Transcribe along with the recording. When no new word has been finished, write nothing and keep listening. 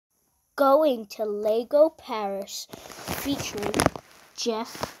going to Lego Paris featuring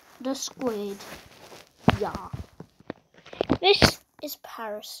Jeff the Squid. Yeah. This is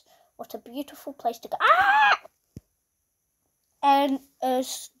Paris. What a beautiful place to go. Ah! And a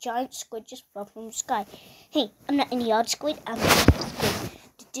giant squid just fell from the sky. Hey, I'm not any odd squid. I'm a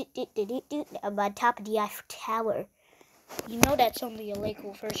squid. I'm on top of the Eiffel Tower. You know that's only a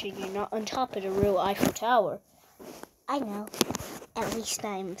Lego version. You're not on top of the real Eiffel Tower. I know. At least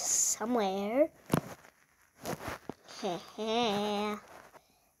I'm somewhere. Hey,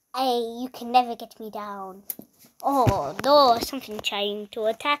 you can never get me down. Oh, no, something trying to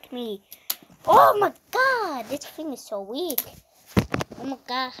attack me. Oh my god, this thing is so weak. Oh my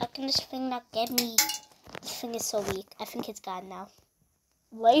god, how can this thing not get me? This thing is so weak. I think it's gone now.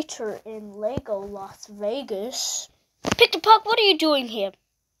 Later in Lego Las Vegas. Pick the Pug, what are you doing here?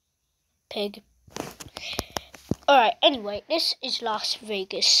 Pig. Alright, anyway, this is Las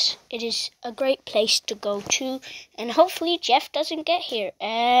Vegas. It is a great place to go to. And hopefully Jeff doesn't get here.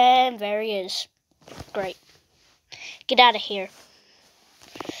 And there he is. Great. Get out of here.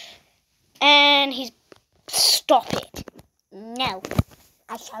 And he's... Stop it. No.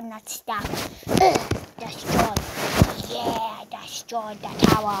 I shall not stop. Destroy. Yeah, destroy the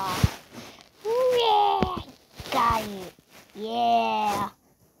tower. Yeah. Got it. Yeah.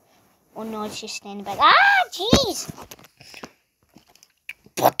 Oh no, it's just standing back. Ah, jeez.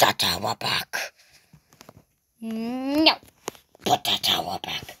 Put the tower back. No. Put the tower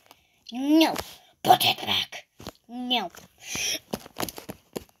back. No. Put it back. No.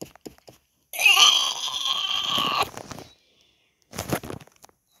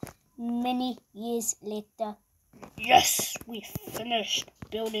 Many years later. Yes, we finished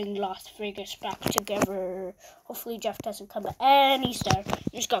building Las Vegas back together. Hopefully Jeff doesn't come back. And he's there.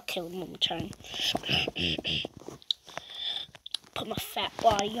 Just got killed one more time. Put my fat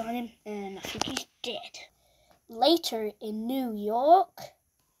body on him, and I think he's dead. Later in New York,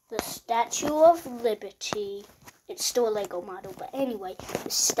 the Statue of Liberty. It's still a Lego model, but anyway, the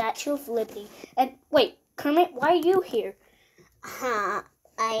Statue of Liberty. And wait, Kermit, why are you here? I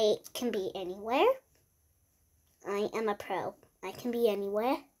can be anywhere. I am a pro. I can be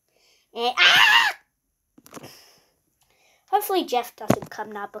anywhere. And hopefully Jeff doesn't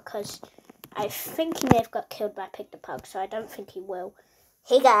come now because I think he may have got killed by Pick the Pug, so I don't think he will.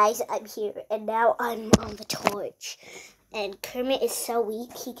 Hey guys, I'm here, and now I'm on the torch. And Kermit is so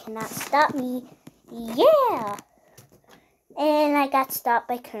weak, he cannot stop me. Yeah! And I got stopped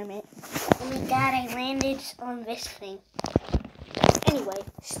by Kermit. Oh my god, I landed on this thing. Anyway,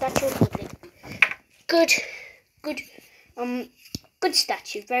 Statue of Liberty. Good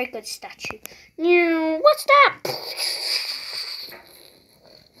statue, very good statue. Now, what's that?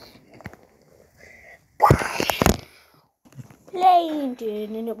 Landed,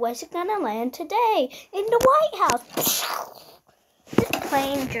 and it wasn't gonna land today in the White House. This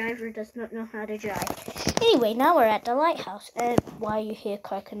plane driver does not know how to drive. Anyway, now we're at the lighthouse. And why are you here,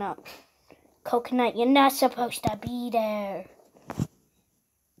 Coconut? Coconut, you're not supposed to be there.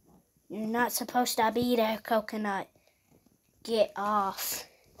 You're not supposed to be there, Coconut. Get off.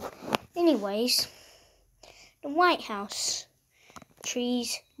 Anyways, the White House.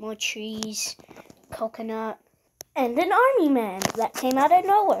 Trees, more trees, Coconut, and an army man that came out of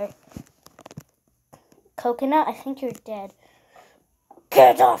nowhere. Coconut, I think you're dead.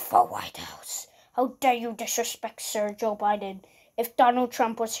 Get off the White House. How dare you disrespect Sir Joe Biden? If Donald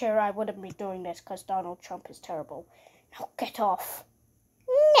Trump was here, I wouldn't be doing this because Donald Trump is terrible. Now get off.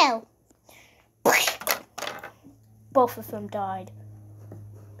 No. Both of them died.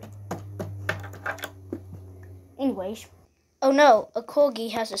 Anyways. Oh no, a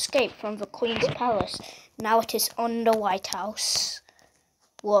corgi has escaped from the Queen's palace. Now it is on the White House.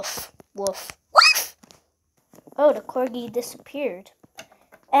 Woof, woof, woof! Oh, the corgi disappeared.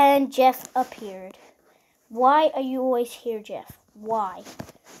 And Jeff appeared. Why are you always here, Jeff? Why?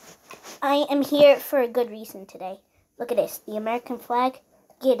 I am here for a good reason today. Look at this, the American flag.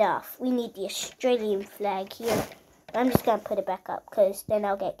 Get off. We need the Australian flag here. I'm just going to put it back up because then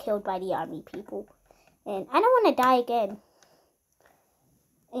I'll get killed by the army people. And I don't want to die again.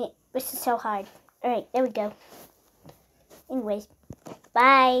 This is so hard. Alright, there we go. Anyways,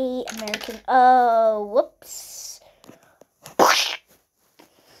 bye, American. Oh, whoops.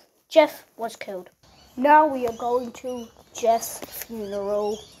 Jeff was killed. Now we are going to Jeff's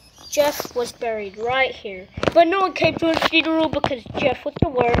funeral. Jeff was buried right here. But no one came to his funeral because Jeff was the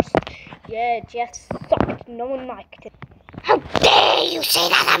worst. Yeah, Jeff sucked. No one liked it. How dare you say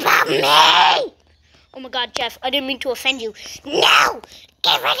that about me? Oh my god, Jeff, I didn't mean to offend you. No!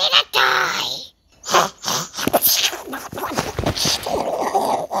 Get ready to die!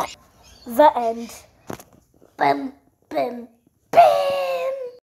 The end. Boom, boom.